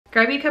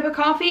Grab you a cup of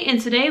coffee,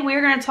 and today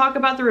we're going to talk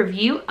about the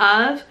review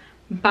of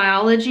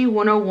Biology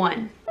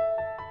 101.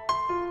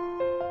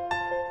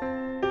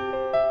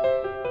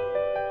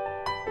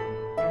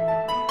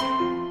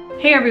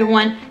 Hey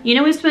everyone, you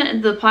know we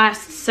spent the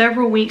past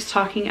several weeks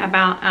talking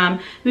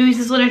about movies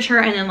as literature,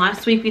 and then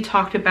last week we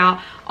talked about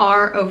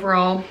our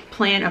overall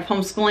plan of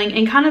homeschooling,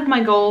 and kind of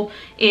my goal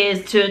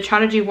is to try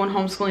to do one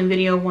homeschooling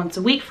video once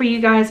a week for you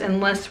guys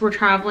unless we're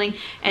traveling,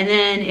 and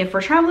then if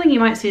we're traveling you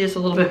might see this a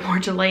little bit more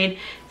delayed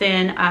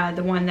than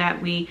the one that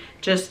we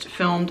just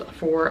filmed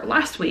for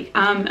last week.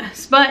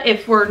 But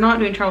if we're not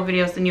doing travel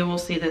videos then you will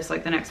see this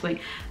like the next week.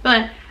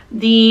 But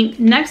the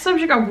next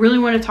subject I really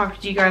want to talk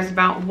to you guys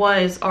about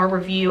was our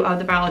review of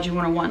the Biology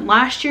 101.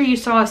 Last year you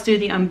saw us do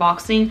the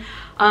unboxing.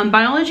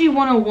 Biology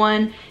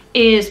 101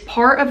 is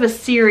part of a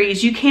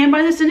series. You can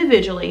buy this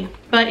individually,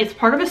 but it's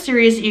part of a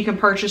series that you can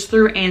purchase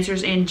through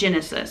Answers in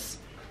Genesis.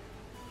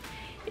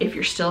 If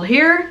you're still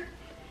here,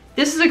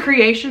 this is a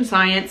creation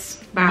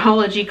science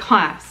biology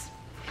class.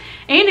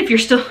 And if you're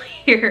still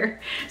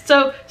here,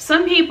 so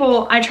some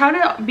people, I try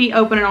to be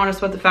open and honest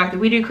about the fact that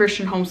we do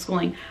Christian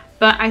homeschooling.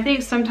 But I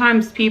think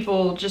sometimes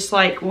people just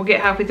like will get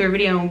halfway through a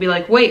video and be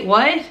like, wait,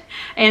 what?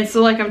 And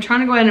so like I'm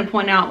trying to go ahead and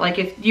point out, like,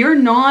 if you're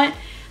not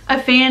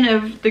a fan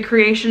of the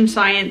creation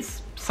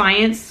science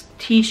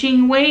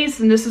teaching ways,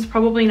 then this is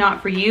probably not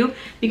for you,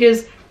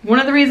 because one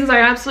of the reasons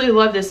I absolutely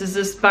love this is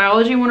this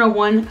Biology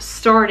 101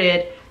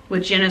 started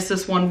with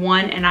Genesis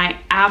 1:1, and I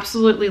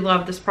absolutely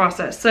love this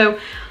process. So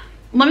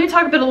let me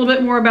talk a little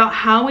bit more about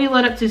how we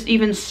led up to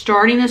even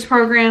starting this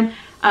program,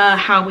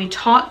 how we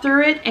taught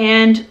through it,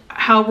 and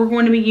how we're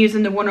going to be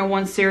using the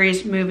 101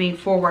 series moving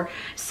forward.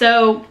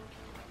 So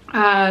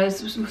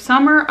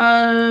summer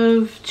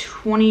of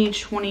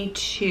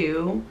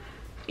 2022,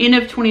 end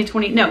of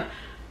 2020,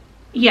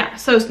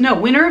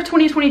 winter of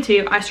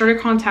 2022, I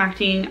started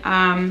contacting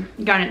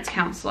guidance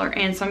counselor,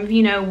 and some of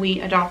you know we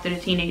adopted a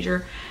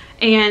teenager,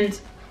 and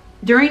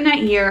during that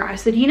year I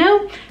said, you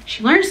know,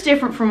 she learns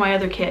different from my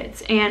other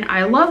kids and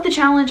I love the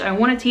challenge. I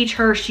want to teach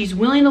her. She's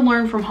willing to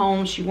learn from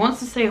home. She wants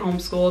to stay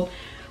homeschooled.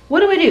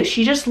 What do?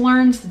 She just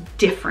learns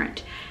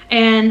different.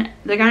 And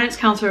the guidance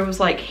counselor was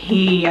like,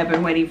 hey, I've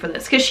been waiting for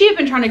this, because she had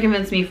been trying to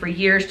convince me for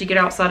years to get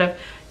outside of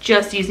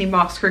just using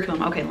box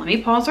curriculum. Okay, let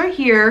me pause right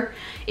here.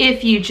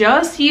 If you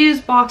just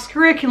use box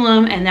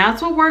curriculum and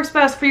that's what works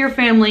best for your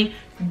family,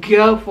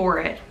 go for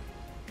it.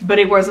 But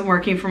it wasn't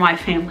working for my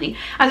family.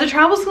 As a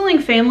travel schooling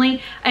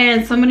family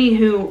and somebody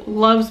who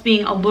loves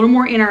being a little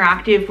more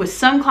interactive with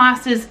some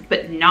classes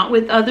but not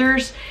with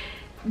others,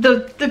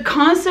 the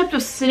concept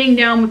of sitting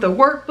down with a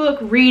workbook,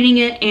 reading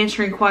it,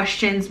 answering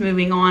questions,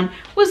 moving on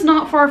was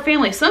not for our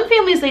family. Some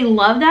families, they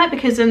love that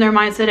because then their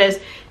mindset is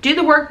do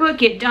the workbook,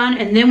 get done,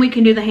 and then we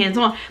can do the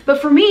hands-on.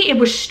 But for me, it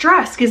was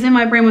stress, because then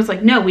my brain was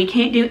like, no, we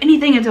can't do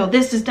anything until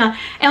this is done.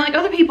 And like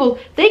other people,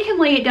 they can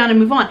lay it down and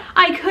move on.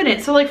 I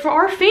couldn't. So like for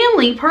our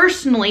family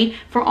personally,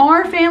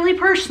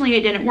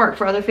 it didn't work.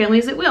 For other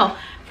families, it will.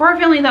 For our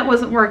family, that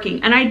wasn't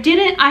working. And I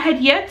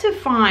had yet to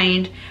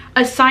find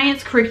a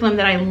science curriculum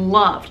that I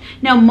loved.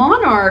 Now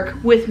Monarch,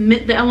 with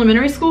the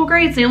elementary school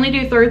grades, they only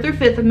do 3rd through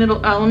 5th of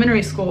middle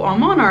elementary school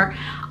on Monarch.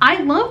 I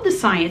loved the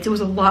science. It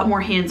was a lot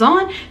more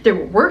hands-on. There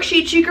were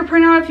worksheets you could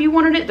print out if you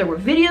wanted it. There were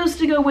videos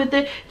to go with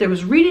it. There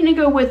was reading to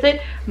go with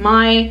it.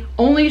 My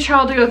only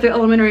child to go through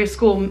elementary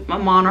school,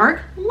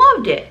 Monarch,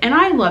 loved it, and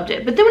I loved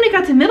it. But then when it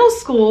got to middle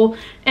school,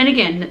 and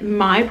again,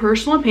 my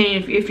personal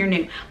opinion, if you're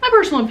new, my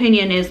personal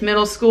opinion is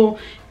middle school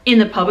in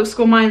the public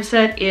school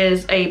mindset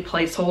is a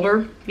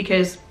placeholder,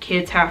 because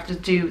kids have to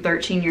do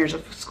 13 years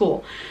of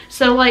school.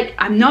 So like,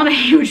 I'm not a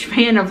huge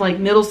fan of like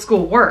middle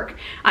school work.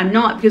 I'm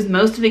not, because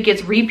most of it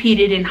gets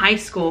repeated in high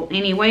school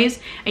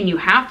anyways, and you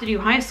have to do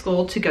high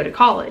school to go to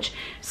college.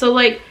 So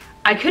like,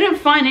 I couldn't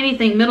find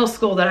anything middle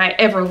school that I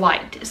ever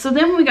liked. So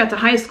then when we got to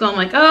high school, I'm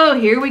like, oh,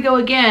 here we go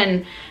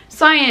again.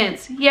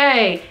 Science,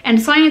 yay.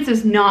 And science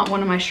is not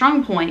one of my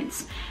strong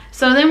points.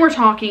 So then we're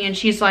talking and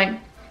she's like,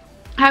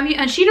 have you,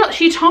 and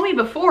she told me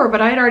before,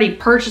 but I had already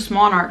purchased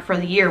Monarch for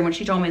the year when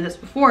she told me this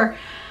before.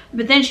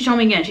 But then she told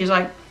me again, she's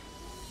like,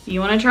 you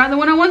want to try the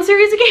 101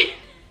 series again?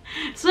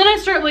 So then I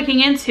start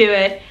looking into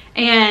it,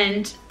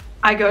 and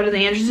I go to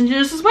the Answers in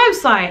Genesis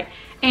website,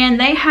 and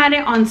they had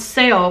it on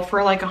sale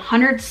for like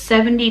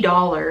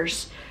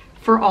 $170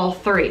 for all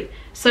 3.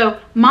 So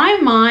my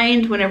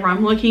mind, whenever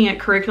I'm looking at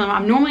curriculum,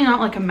 I'm normally not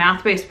like a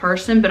math-based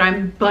person, but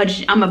I'm a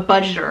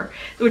budgeter,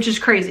 which is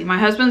crazy. My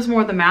husband's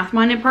more the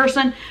math-minded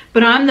person,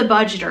 but I'm the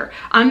budgeter.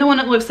 I'm the one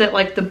that looks at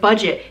like the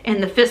budget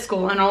and the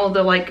fiscal and all of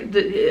the like,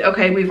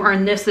 okay, we've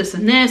earned this, this,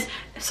 and this.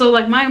 So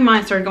like my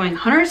mind started going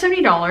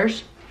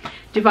 $170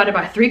 divided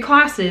by 3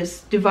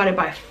 classes, divided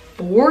by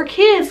 4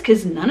 kids,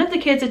 because none of the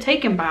kids had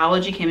taken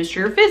biology,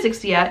 chemistry, or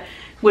physics yet,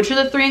 which are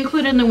the 3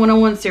 included in the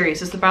 101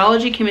 series. It's the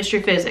biology,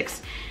 chemistry,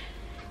 physics.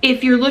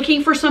 If you're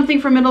looking for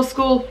something for middle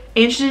school,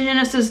 Answers in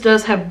Genesis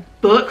does have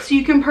books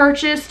you can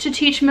purchase to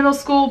teach middle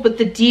school, but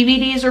the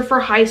DVDs are for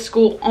high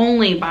school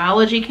only,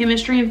 biology,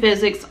 chemistry, and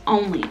physics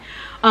only.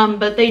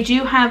 But they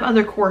do have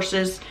other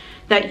courses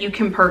that you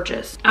can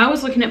purchase. I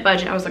was looking at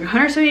budget. I was like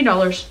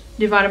 $170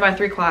 divided by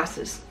 3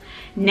 classes.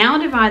 Now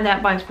divide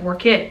that by 4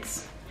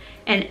 kids.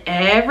 And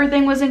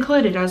everything was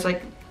included. I was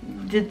like,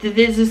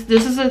 this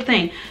is a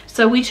thing.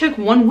 So we took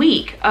 1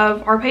 week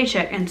of our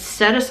paycheck and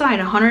set aside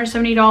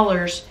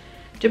 $170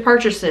 to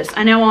purchase this.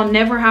 And now I'll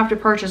never have to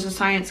purchase a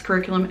science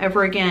curriculum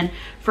ever again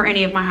for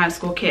any of my high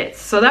school kids.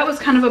 So that was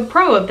kind of a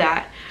pro of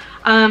that.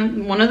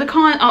 One of the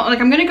cons, like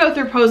I'm going to go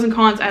through pros and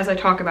cons as I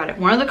talk about it.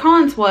 One of the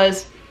cons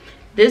was,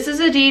 this is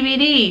a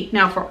DVD.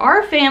 Now for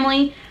our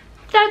family,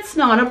 that's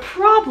not a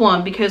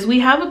problem because we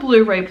have a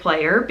Blu-ray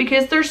player,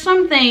 because there's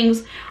some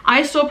things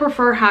I still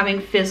prefer having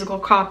physical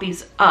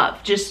copies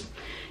of.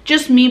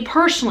 Just me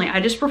personally, I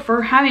just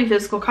prefer having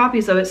physical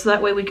copies of it so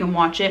that way we can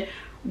watch it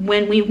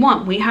when we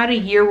want. We had a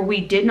year where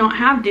we did not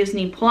have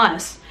Disney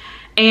Plus,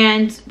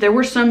 and there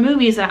were some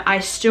movies that I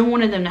still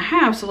wanted them to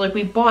have, so like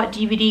we bought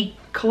DVD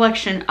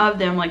collection of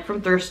them, like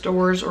from thrift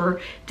stores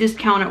or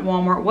discount at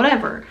Walmart,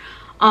 whatever.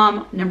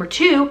 Number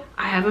 2,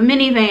 I have a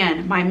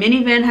minivan. My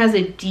minivan has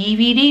a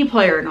DVD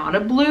player, not a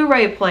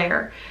Blu-ray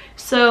player.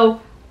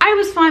 So I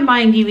was fine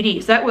buying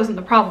DVDs. That wasn't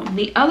the problem.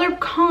 The other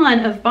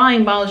con of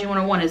buying Biology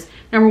 101 is,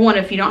 number 1,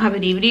 if you don't have a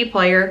DVD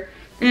player.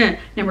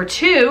 Number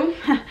 2,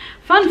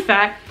 fun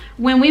fact,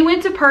 when we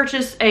went to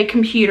purchase a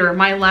computer,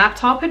 my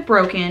laptop had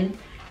broken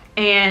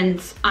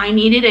and I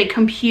needed a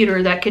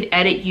computer that could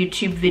edit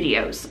YouTube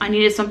videos. I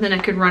needed something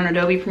that could run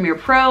Adobe Premiere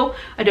Pro,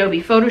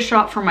 Adobe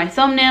Photoshop for my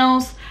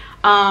thumbnails,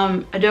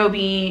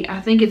 Adobe,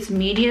 I think it's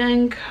Media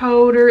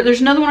Encoder.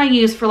 There's another one I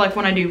use for like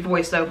when I do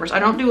voiceovers. I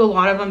don't do a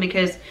lot of them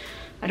because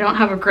I don't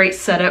have a great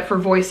setup for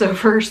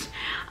voiceovers.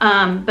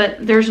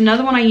 But there's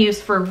another one I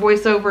use for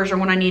voiceovers or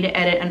when I need to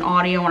edit an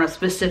audio on a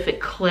specific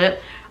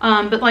clip.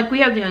 But like we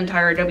have the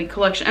entire Adobe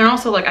collection, and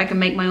also like I can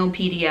make my own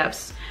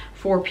PDFs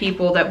for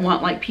people that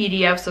want like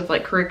PDFs of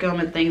like curriculum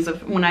and things.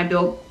 Of when I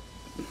build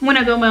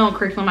my own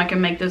curriculum, I can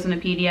make those into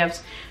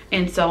PDFs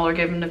and sell or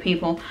give them to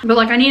people. But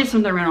like I needed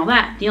something around all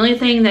that. The only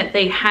thing that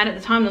they had at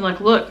the time, they're like,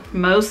 look,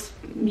 most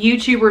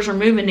YouTubers are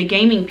moving to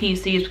gaming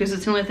PCs because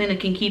it's the only thing that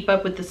can keep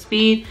up with the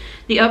speed,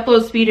 the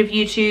upload speed of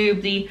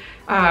YouTube, the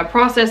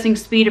processing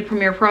speed of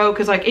Premiere Pro,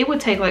 because like it would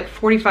take like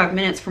 45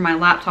 minutes for my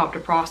laptop to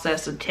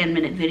process a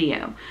 10-minute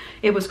video.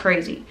 It was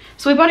crazy.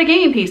 So we bought a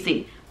gaming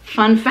PC.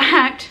 Fun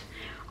fact,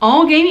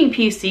 all gaming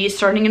PCs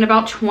starting in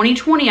about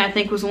 2020, I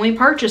think was when we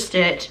purchased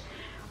it,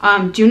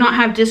 do not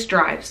have disk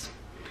drives.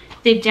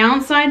 The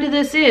downside to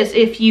this is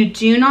if you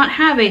do not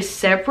have a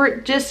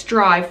separate disk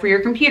drive for your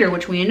computer,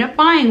 which we end up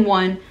buying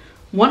one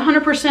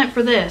 100%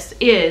 for this,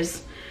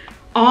 is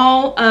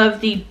all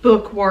of the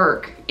book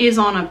work is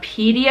on a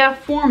PDF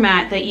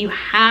format that you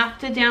have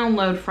to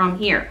download from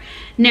here.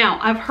 Now,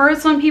 I've heard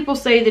some people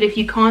say that if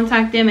you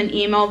contact them and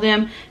email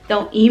them,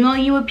 they'll email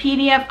you a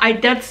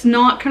PDF. That's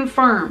not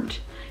confirmed.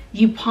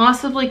 You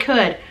possibly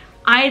could.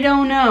 I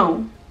don't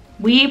know.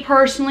 We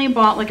personally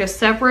bought like a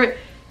separate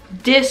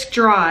disk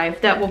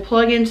drive that will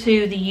plug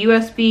into the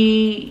USB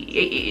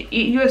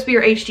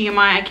or HDMI.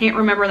 I can't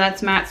remember,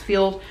 that's Matt's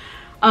field.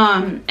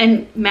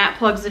 And Matt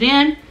plugs it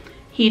in.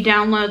 He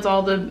downloads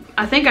all the,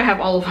 I think I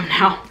have all of them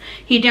now.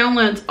 He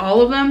downloads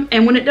all of them,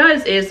 and what it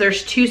does is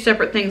there's 2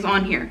 separate things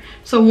on here.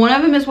 So one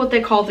of them is what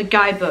they call the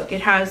guidebook.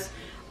 It has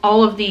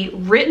all of the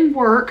written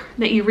work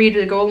that you read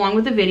to go along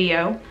with the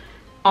video,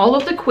 all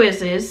of the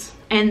quizzes,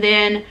 and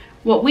then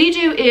what we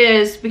do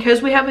is,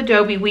 because we have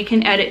Adobe, we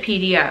can edit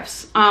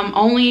PDFs.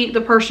 Only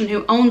the person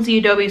who owns the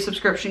Adobe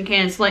subscription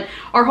can. It's like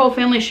our whole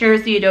family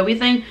shares the Adobe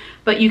thing,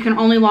 but you can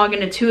only log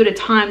into 2 at a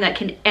time that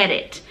can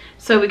edit.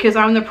 So because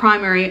I'm the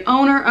primary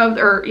owner of,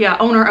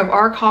 owner of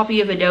our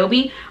copy of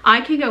Adobe, I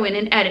can go in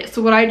and edit.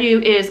 So what I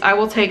do is I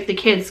will take the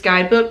kids'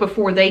 guidebook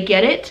before they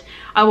get it.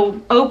 I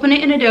will open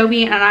it in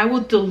Adobe and I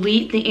will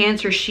delete the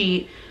answer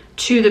sheet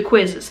to the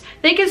quizzes.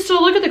 They can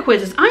still look at the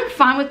quizzes. I'm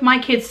fine with my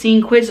kids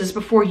seeing quizzes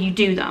before you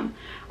do them.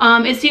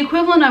 It's the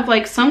equivalent of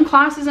like some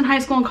classes in high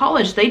school and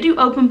college, they do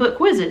open book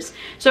quizzes.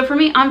 So for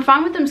me, I'm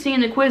fine with them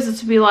seeing the quizzes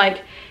to be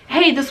like,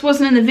 hey, this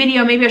wasn't in the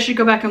video, maybe I should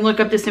go back and look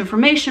up this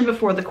information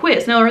before the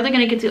quiz. Now, are they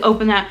gonna get to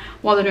open that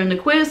while they're doing the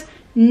quiz?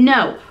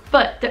 No,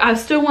 but I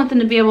still want them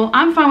to be able,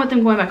 I'm fine with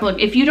them going back and look.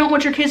 If you don't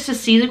want your kids to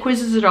see the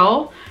quizzes at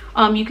all,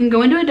 you can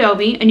go into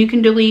Adobe and you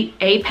can delete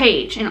a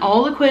page, and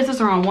all the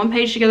quizzes are on one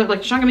page together. Like,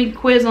 there's not gonna be a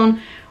quiz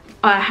on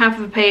half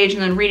of a page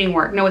and then reading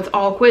work. No, it's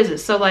all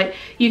quizzes. So like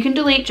you can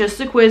delete just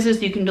the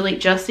quizzes, you can delete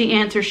just the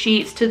answer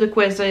sheets to the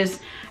quizzes,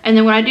 and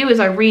then what I do is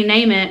I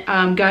rename it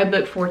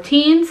Guidebook for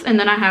Teens, and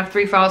then I have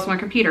 3 files on my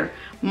computer.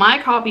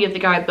 My copy of the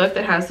guidebook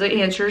that has the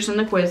answers and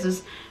the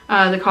quizzes,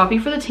 the copy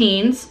for the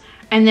teens,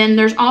 and then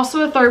there's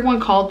also a 3rd one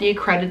called the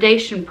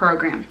accreditation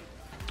program.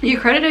 The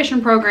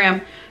accreditation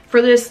program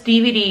for this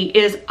DVD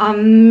is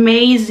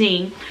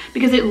amazing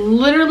because it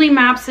literally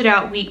maps it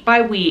out week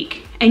by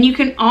week. And you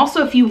can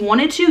also, if you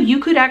wanted to, you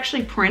could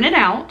actually print it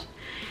out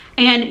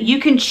and you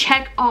can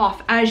check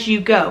off as you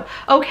go.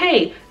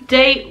 Okay,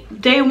 day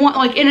 1,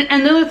 like,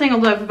 and the other thing I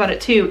love about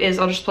it too is,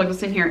 I'll just plug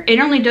this in here, it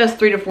only does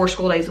 3 to 4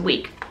 school days a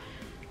week.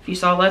 If you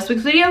saw last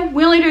week's video,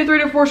 we only do 3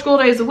 to 4 school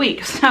days a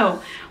week.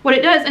 So what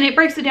it does, and it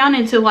breaks it down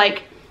into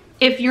like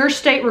if your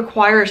state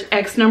requires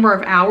X number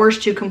of hours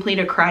to complete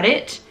a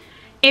credit,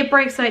 it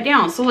breaks that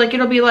down. So like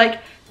it'll be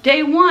like,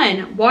 day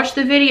 1, watch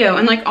the video,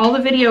 and like all the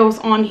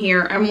videos on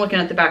here, I'm looking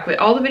at the back of it,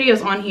 all the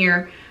videos on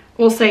here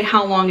will say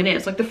how long it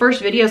is. Like the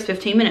first video is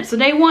 15 minutes. So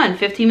day 1,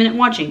 15-minute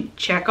watching,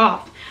 check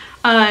off.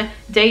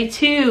 Day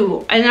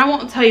 2, and I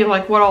won't tell you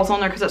like what all's on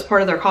there because that's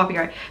part of their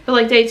copyright, but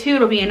like day 2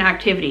 it'll be an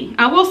activity.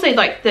 I will say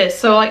like this,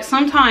 so like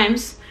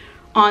sometimes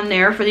on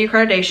there for the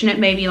accreditation it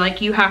may be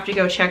like you have to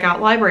go check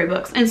out library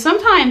books, and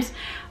sometimes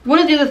one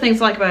of the other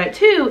things I like about it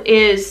too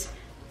is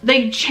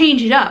they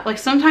change it up. Like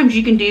sometimes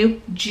you can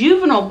do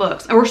juvenile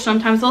books, or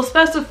sometimes they'll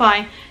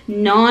specify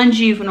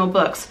non-juvenile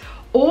books.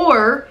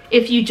 Or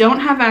if you don't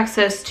have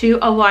access to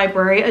a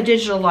library, a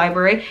digital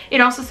library,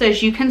 it also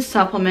says you can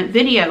supplement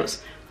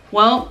videos.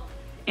 Well,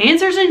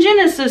 Answers in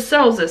Genesis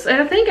sells this. And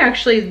I think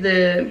actually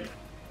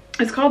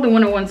it's called the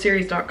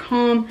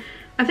 101series.com.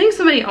 I think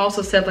somebody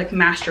also said like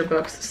Master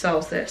Books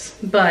sells this.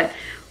 But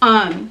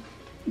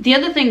the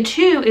other thing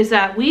too is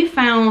that we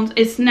found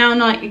it's now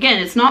not, again,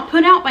 it's not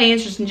put out by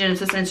Answers in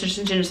Genesis. Answers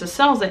in Genesis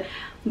sells it.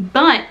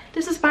 But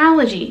this is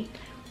biology.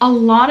 A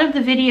lot of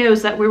the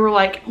videos that we were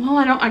like, well,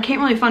 I can't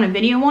really find a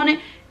video on it.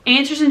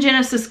 Answers in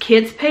Genesis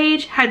Kids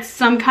page had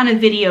some kind of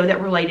video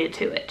that related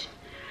to it.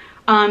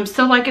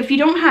 So like if you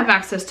don't have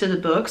access to the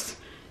books,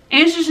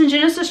 Answers in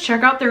Genesis,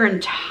 check out their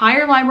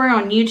entire library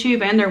on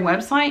YouTube and their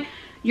website.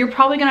 You're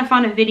probably going to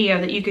find a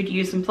video that you could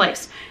use in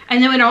place.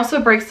 And then it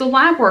also breaks the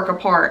lab work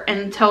apart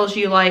and tells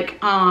you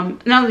like,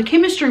 now the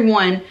chemistry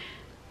one,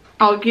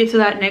 I'll get to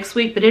that next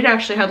week, but it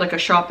actually had like a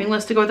shopping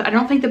list to go with it. I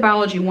don't think the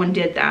biology one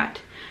did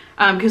that.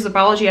 Because the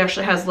biology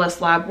actually has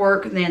less lab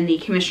work than the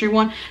chemistry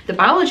one. The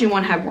biology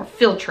one had more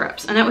field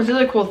trips. And that was the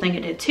other cool thing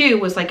it did too,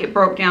 was like it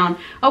broke down,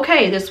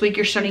 okay, this week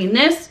you're studying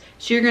this,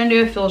 so you're going to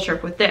do a field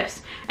trip with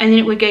this. And then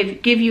it would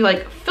give you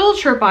like field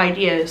trip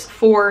ideas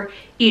for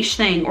each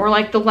thing. Or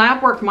like the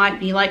lab work might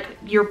be like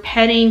you're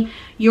petting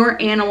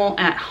your animal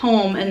at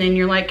home, and then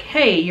you're like,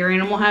 hey, your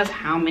animal has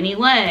how many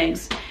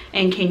legs?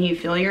 And can you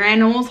feel your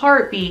animal's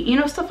heartbeat? You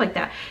know, stuff like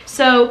that.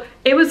 So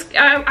it was,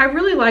 I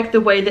really liked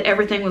the way that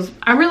everything was,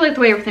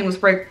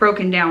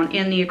 broken down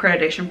in the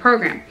accreditation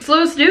program. So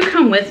those do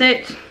come with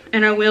it,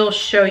 and I will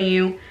show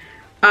you.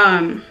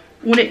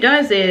 What it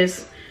does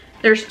is,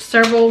 there's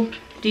several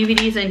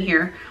DVDs in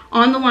here.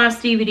 On the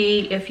last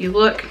DVD, if you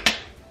look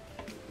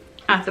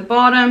at the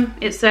bottom,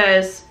 it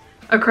says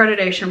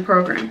accreditation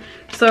program.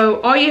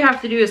 So all you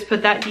have to do is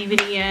put that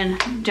DVD in,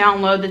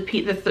 download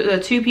the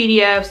 2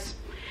 PDFs,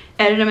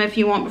 edit them if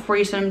you want before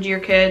you send them to your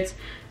kids,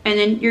 and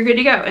then you're good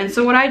to go. And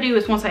so what I do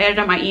is once I edit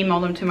them, I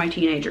email them to my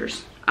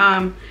teenagers.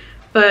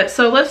 But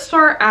so let's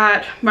start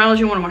at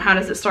Biology 101. How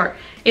does it start?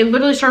 It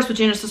literally starts with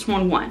Genesis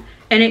 1:1,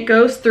 and it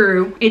goes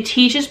through, it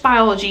teaches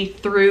biology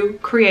through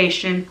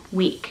creation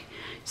week.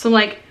 So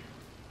like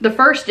the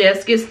first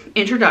disc is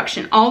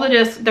introduction. All the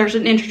discs, there's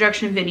an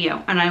introduction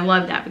video, and I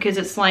love that because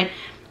it's like,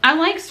 I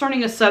like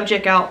starting a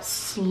subject out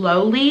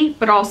slowly,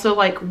 but also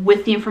like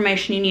with the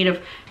information you need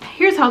of,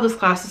 here's how this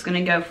class is going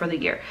to go for the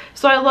year.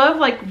 So I love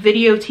like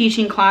video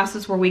teaching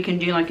classes where we can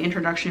do like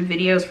introduction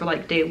videos for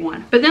like day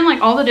 1. But then like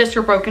all the discs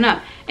are broken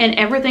up, and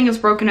everything is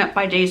broken up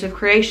by days of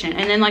creation.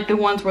 And then like the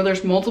ones where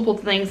there's multiple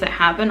things that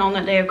happen on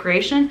that day of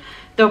creation,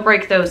 they'll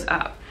break those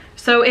up.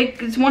 So it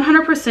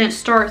 100%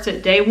 starts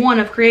at day 1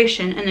 of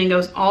creation and then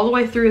goes all the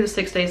way through the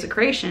 6 days of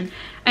creation.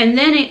 And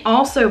then it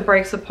also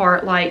breaks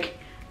apart like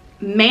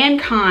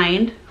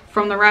mankind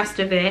from the rest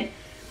of it,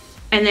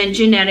 and then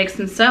genetics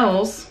and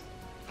cells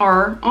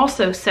are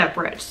also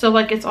separate. So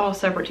like it's all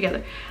separate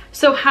together.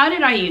 So how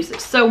did I use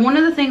this? So one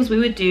of the things we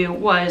would do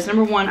was,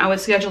 number 1, I would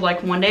schedule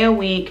like 1 day a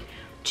week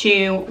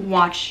to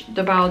watch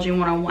the Biology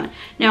 101.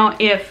 Now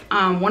if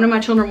one of my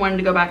children wanted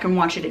to go back and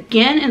watch it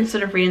again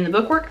instead of reading the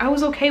bookwork, I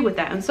was okay with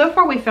that. And so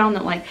far we found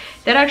that like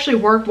that actually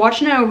worked.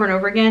 Watching it over and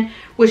over again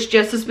was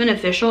just as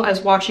beneficial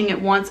as watching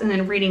it once and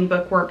then reading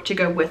bookwork to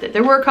go with it.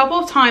 There were a couple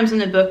of times in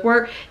the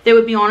bookwork they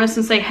would be honest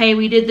and say, hey,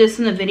 we did this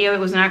in the video, it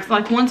was an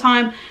accident. Like one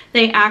time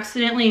they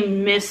accidentally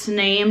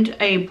misnamed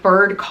a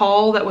bird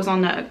call that was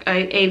on the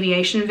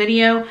aviation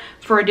video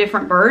for a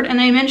different bird, and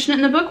they mentioned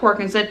it in the bookwork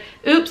and said,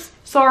 oops,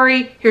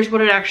 sorry, here's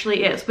what it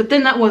actually is. But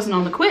then that wasn't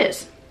on the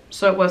quiz,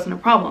 so it wasn't a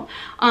problem.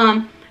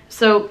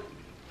 So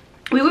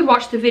we would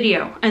watch the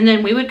video, and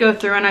then we would go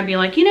through and I'd be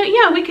like, you know,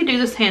 yeah, we could do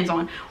this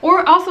hands-on.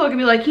 Or also I could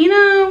be like, you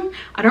know,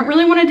 I don't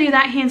really want to do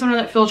that hands-on or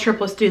that field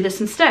trip, let's do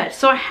this instead.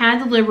 So I had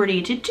the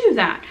liberty to do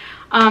that.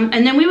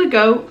 And then we would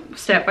go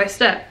step by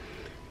step.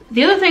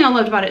 The other thing I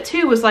loved about it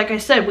too was, like I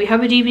said, we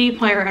have a DVD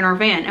player in our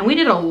van, and we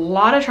did a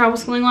lot of travel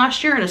schooling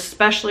last year, and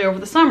especially over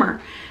the summer.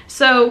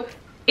 So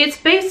it's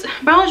based,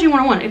 Biology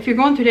 101, if you're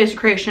going through days of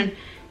creation,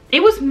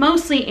 it was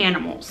mostly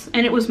animals,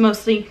 and it was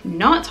mostly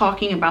not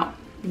talking about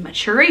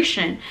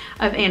maturation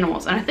of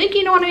animals. And I think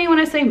you know what I mean when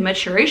I say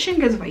maturation,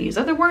 because if I use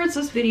other words,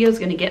 this video is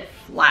going to get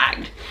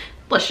flagged.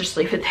 Let's just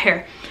leave it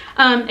there.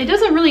 It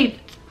doesn't really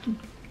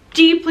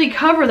deeply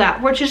cover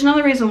that, which is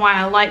another reason why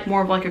I like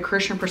more of like a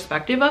Christian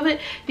perspective of it,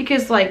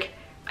 because like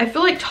I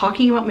feel like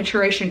talking about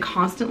maturation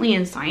constantly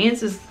in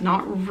science is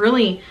not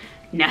really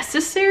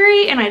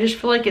necessary. And I just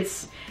feel like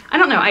it's, I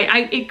don't know,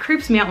 it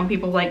creeps me out when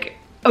people like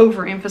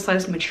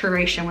overemphasize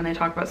maturation when they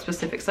talk about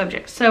specific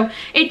subjects. So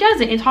it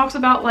doesn't. It talks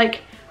about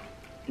like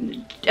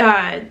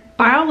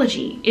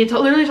biology. It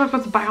literally talks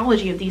about the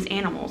biology of these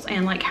animals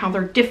and like how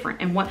they're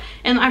different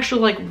and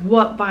actually like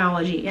what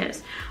biology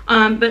is.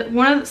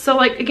 But so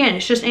like, again,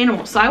 it's just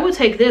animals. So I would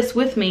take this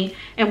with me,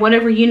 and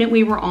whatever unit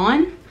we were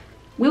on,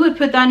 we would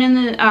put that in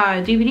the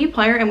DVD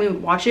player, and we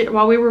would watch it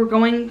while we were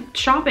going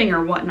shopping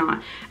or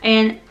whatnot.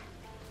 And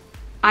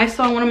I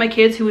saw one of my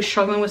kids who was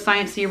struggling with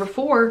science the year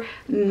before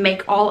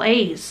make all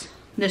A's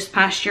this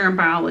past year in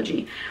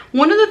biology.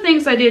 One of the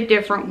things I did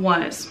different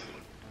was,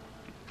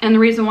 and the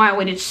reason why I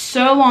waited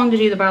so long to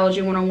do the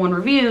Biology 101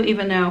 review,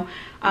 even though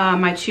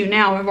my two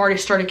now have already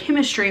started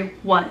chemistry,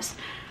 was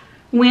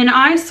when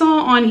I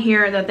saw on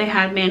here that they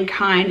had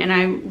Mankind, and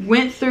I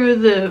went through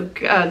the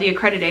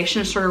accreditation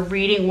and started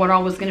reading what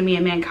all was going to be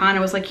in Mankind,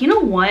 I was like, you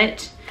know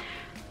what?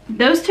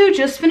 Those two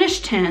just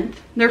finished 10th.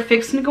 They're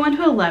fixing to go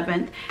into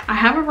 11th. I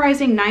have a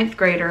rising 9th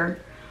grader.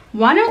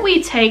 Why don't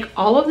we take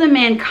all of the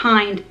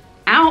Mankind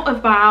out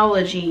of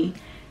biology,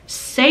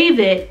 save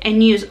it,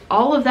 and use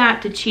all of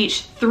that to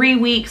teach 3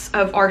 weeks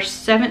of our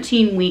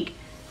 17-week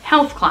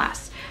health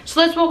class?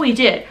 So that's what we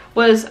did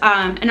was,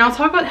 and I'll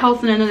talk about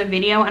health in another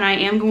video, and I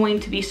am going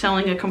to be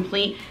selling a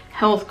complete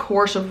health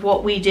course of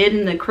what we did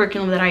in the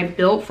curriculum that I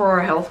built for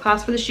our health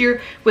class for this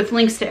year with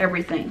links to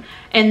everything.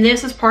 And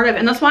this is part of it.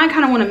 And that's why I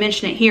kind of want to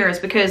mention it here, is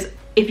because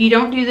if you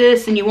don't do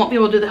this, then you won't be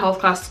able to do the health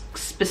class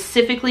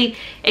specifically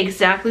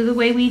exactly the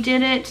way we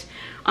did it.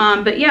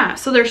 But yeah,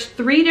 so there's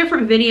 3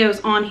 different videos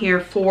on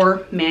here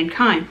for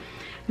Mankind.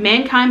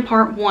 Mankind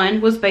Part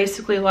 1 was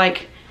basically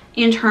like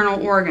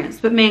internal organs,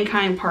 but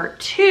Mankind Part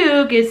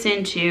 2 gets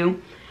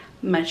into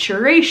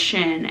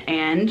maturation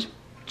and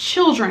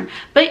children,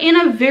 but in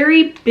a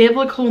very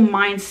biblical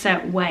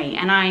mindset way,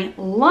 and I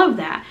love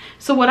that.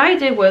 So what I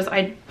did was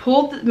I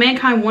pulled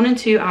Mankind 1 and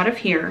 2 out of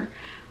here,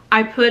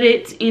 I put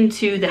it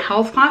into the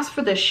health class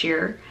for this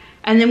year,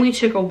 and then we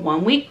took a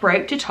 1-week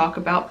break to talk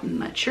about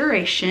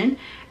maturation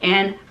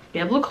and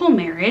biblical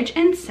marriage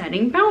and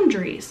setting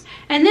boundaries.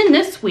 And then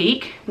this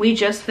week we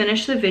just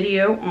finished the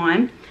video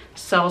on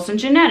cells and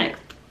genetics.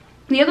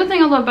 The other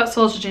thing I love about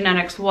cells and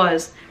genetics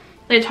was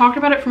they talked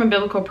about it from a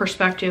biblical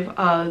perspective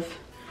of,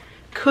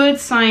 could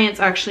science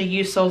actually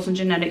use cells and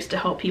genetics to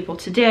help people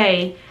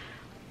today?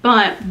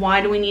 But why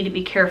do we need to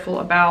be careful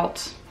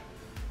about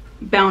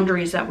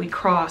boundaries that we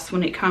cross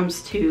when it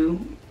comes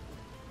to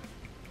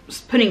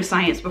putting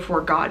science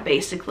before God,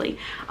 basically?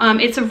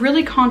 It's a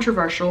really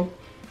controversial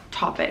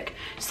topic.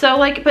 So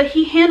like, but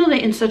he handled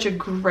it in such a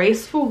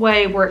graceful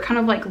way where it kind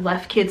of like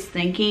left kids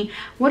thinking,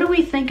 what do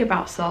we think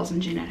about cells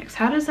and genetics?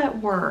 How does that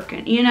work?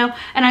 And you know,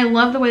 and I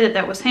love the way that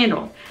that was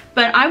handled.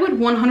 But I would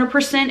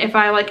 100%, if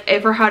I like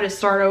ever had to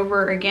start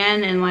over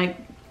again and like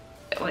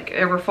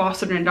ever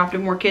fostered and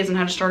adopted more kids and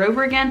had to start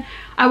over again,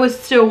 I would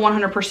still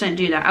 100%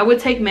 do that. I would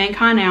take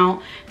Mankind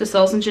out, the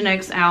cells and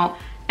genetics out,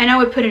 and I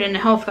would put it in a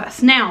health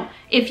class. Now,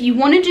 if you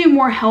want to do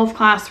more health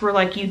class where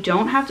like you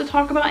don't have to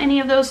talk about any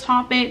of those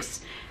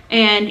topics,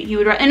 and you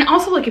would, and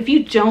also like if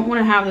you don't want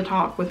to have the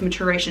talk with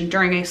maturation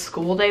during a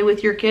school day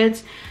with your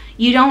kids,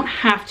 you don't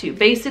have to.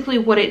 Basically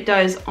what it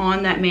does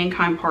on that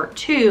Mankind Part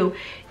 2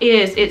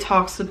 is it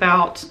talks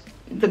about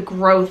the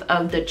growth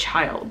of the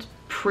child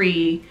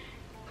pre-taking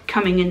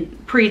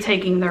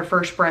their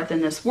first breath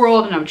in this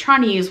world. And I'm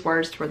trying to use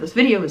words to where this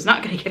video is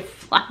not going to get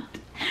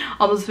flagged.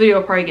 Although this video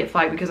will probably get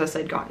flagged because I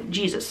said God and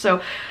Jesus.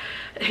 So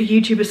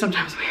YouTube is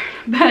sometimes weird.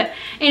 But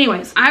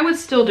anyways, I would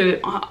still do it.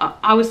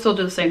 I would still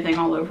do the same thing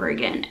all over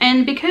again.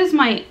 And because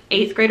my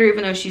 8th grader,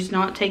 even though she's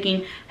not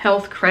taking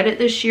health credit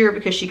this year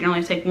because she can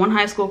only take 1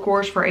 high school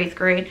course for 8th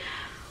grade,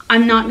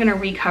 I'm not going to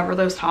recover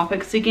those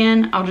topics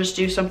again. I'll just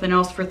do something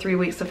else for 3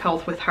 weeks of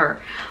health with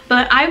her.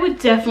 But I would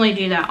definitely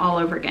do that all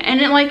over again.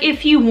 And like,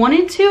 if you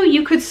wanted to,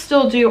 you could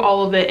still do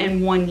all of it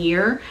in 1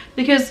 year,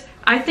 because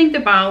I think the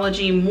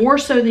biology, more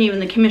so than even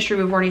the chemistry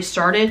we've already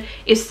started,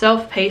 is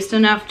self-paced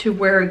enough to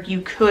where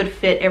you could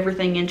fit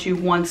everything into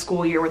 1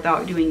 school year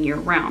without doing year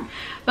round.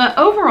 But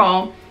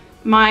overall,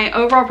 my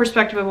overall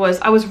perspective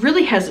was, I was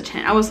really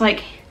hesitant. I was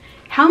like,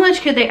 how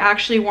much could they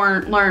actually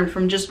learn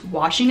from just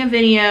watching a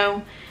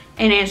video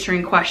and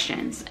answering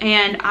questions?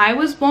 And I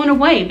was blown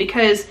away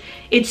because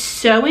it's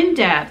so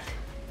in-depth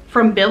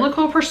from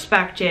biblical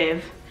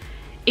perspective.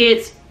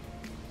 It's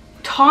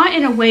taught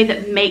in a way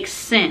that makes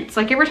sense.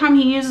 Like every time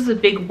he uses a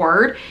big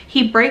word,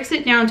 he breaks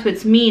it down to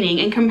its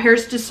meaning and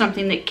compares it to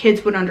something that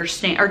kids would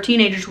understand or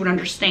teenagers would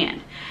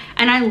understand.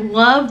 And I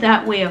love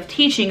that way of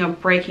teaching,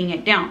 of breaking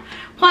it down.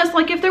 Plus,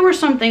 like if there were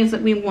some things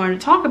that we wanted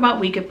to talk about,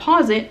 we could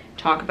pause it,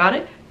 talk about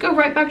it, go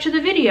right back to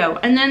the video.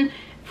 And then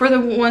for the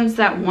ones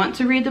that want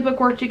to read the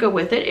bookwork to go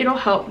with it, it'll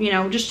help, you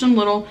know, just some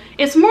little,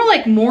 it's more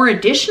like more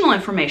additional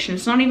information.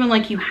 It's not even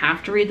like you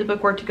have to read the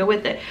bookwork to go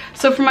with it.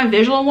 So for my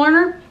visual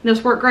learner,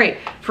 this worked great.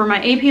 For my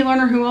AP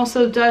learner who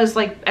also does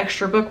like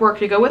extra bookwork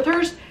to go with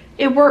hers,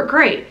 it worked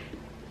great.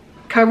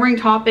 Covering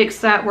topics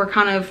that were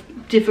kind of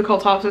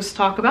difficult topics to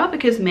talk about,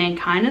 because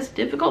Mankind is a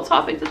difficult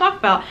topic to talk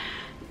about.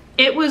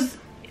 It was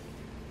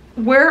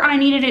where I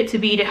needed it to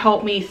be to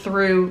help me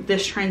through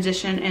this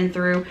transition and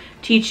through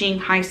teaching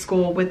high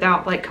school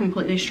without like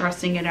completely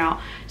stressing it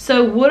out.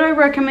 So would I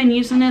recommend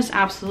using this?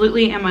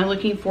 Absolutely. Am I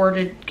looking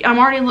forward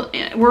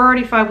to, we're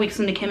already 5 weeks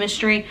into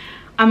chemistry.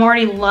 I'm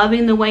already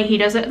loving the way he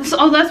does it. So,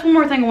 oh, that's one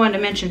more thing I wanted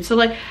to mention. So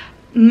like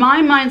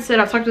my mindset,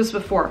 I've talked about this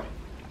before.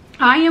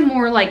 I am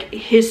more like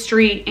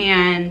history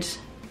and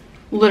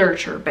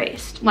literature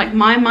based. Like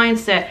my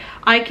mindset,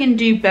 I can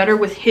do better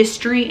with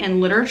history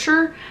and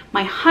literature.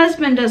 My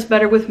husband does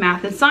better with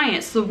math and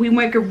science. So we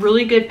make a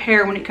really good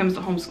pair when it comes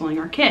to homeschooling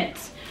our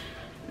kids.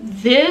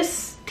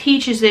 This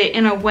teaches it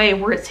in a way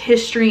where it's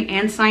history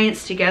and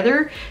science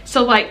together.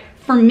 So like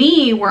for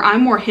me, where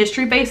I'm more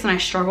history based and I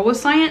struggle with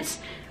science,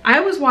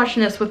 I was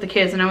watching this with the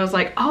kids and I was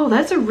like, oh,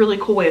 that's a really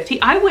cool way of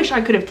teaching. I wish I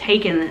could have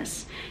taken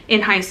this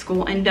in high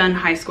school and done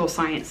high school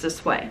science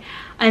this way.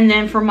 And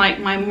then for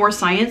my more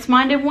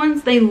science-minded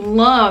ones, they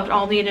loved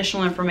all the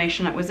additional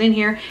information that was in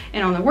here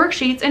and on the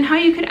worksheets and how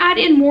you could add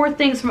in more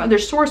things from other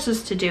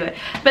sources to do it.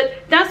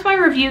 But that's my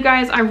review,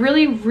 guys. I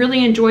really,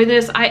 really enjoy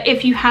this.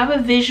 If you have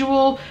a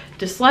visual,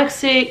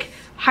 dyslexic,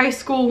 high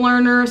school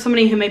learner,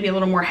 somebody who may be a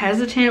little more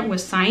hesitant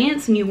with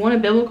science and you want a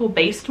biblical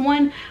based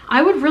one,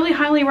 I would really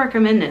highly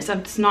recommend this.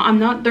 They're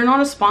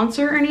not a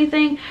sponsor or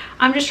anything.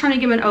 I'm just trying to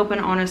give an open,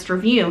 honest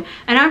review.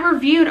 And I've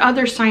reviewed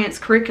other science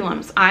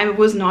curriculums. I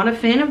was not a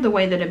fan of the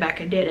way that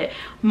Rebecca did it.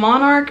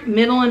 Monarch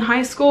middle and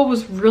high school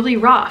was really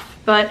rough,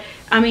 but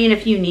I mean,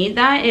 if you need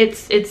that,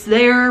 it's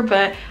there,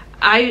 but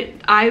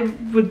I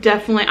would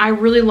definitely, I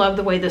really love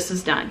the way this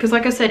is done. Because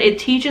like I said, it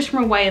teaches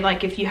from a way,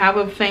 like if you have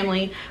a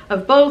family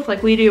of both,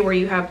 like we do, where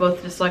you have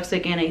both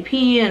dyslexic and AP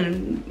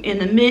and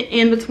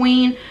in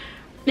between,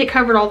 it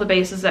covered all the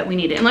bases that we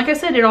needed. And like I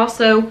said, it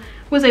also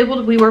was we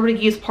were able to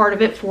use part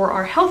of it for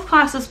our health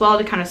class as well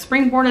to kind of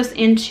springboard us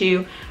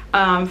into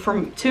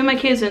from 2 of my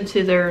kids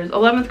into their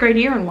 11th grade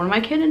year and 1 of my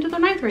kids into their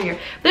 9th grade year.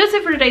 But that's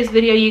it for today's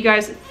video, you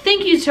guys.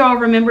 Thank you to all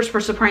our members for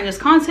supporting this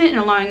content and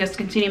allowing us to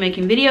continue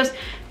making videos.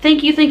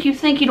 Thank you, thank you,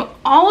 thank you to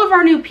all of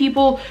our new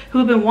people who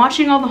have been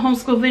watching all the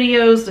homeschool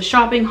videos, the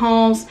shopping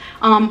hauls.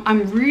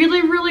 I'm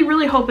really, really,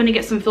 really hoping to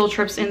get some field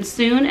trips in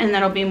soon, and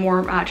that'll be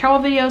more travel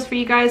videos for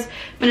you guys.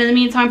 But in the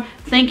meantime,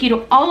 thank you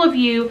to all of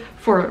you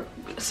for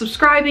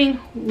subscribing,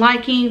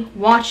 liking,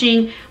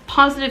 watching,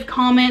 positive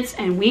comments,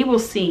 and we will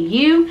see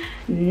you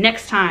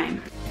next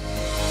time.